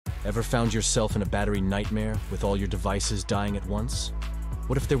Ever found yourself in a battery nightmare with all your devices dying at once?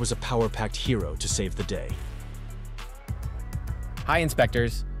 What if there was a power-packed hero to save the day? Hi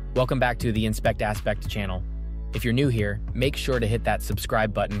inspectors, welcome back to the Inspect Aspect channel. If you're new here, make sure to hit that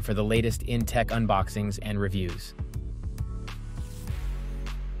subscribe button for the latest in-tech unboxings and reviews.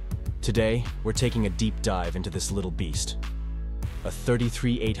 Today, we're taking a deep dive into this little beast. A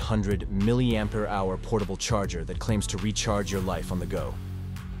 33800 mAh portable charger that claims to recharge your life on the go.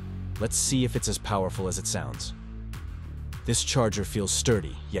 Let's see if it's as powerful as it sounds. This charger feels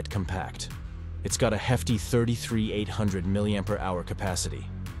sturdy, yet compact. It's got a hefty 33800 mAh capacity,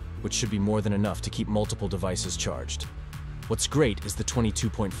 which should be more than enough to keep multiple devices charged. What's great is the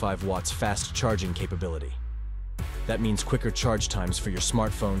 22.5 watts fast charging capability. That means quicker charge times for your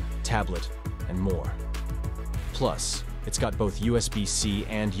smartphone, tablet, and more. Plus, it's got both USB-C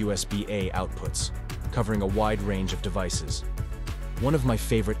and USB-A outputs, covering a wide range of devices. One of my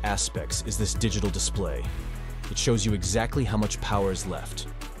favorite aspects is this digital display. It shows you exactly how much power is left,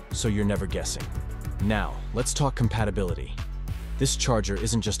 so you're never guessing. Now, let's talk compatibility. This charger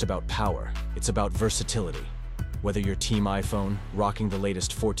isn't just about power, it's about versatility. Whether you're Team iPhone, rocking the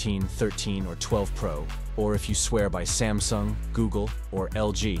latest 14, 13, or 12 Pro, or if you swear by Samsung, Google, or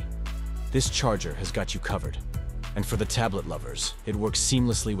LG, this charger has got you covered. And for the tablet lovers, it works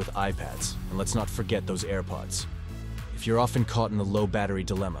seamlessly with iPads, and let's not forget those AirPods. If you're often caught in the low battery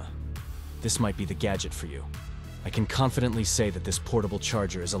dilemma, this might be the gadget for you. I can confidently say that this portable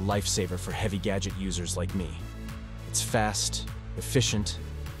charger is a lifesaver for heavy gadget users like me. It's fast, efficient,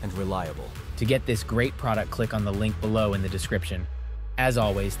 and reliable. To get this great product, click on the link below in the description. As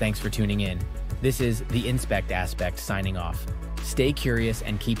always, thanks for tuning in. This is the Inspect Aspect signing off. Stay curious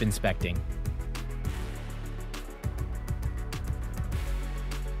and keep inspecting.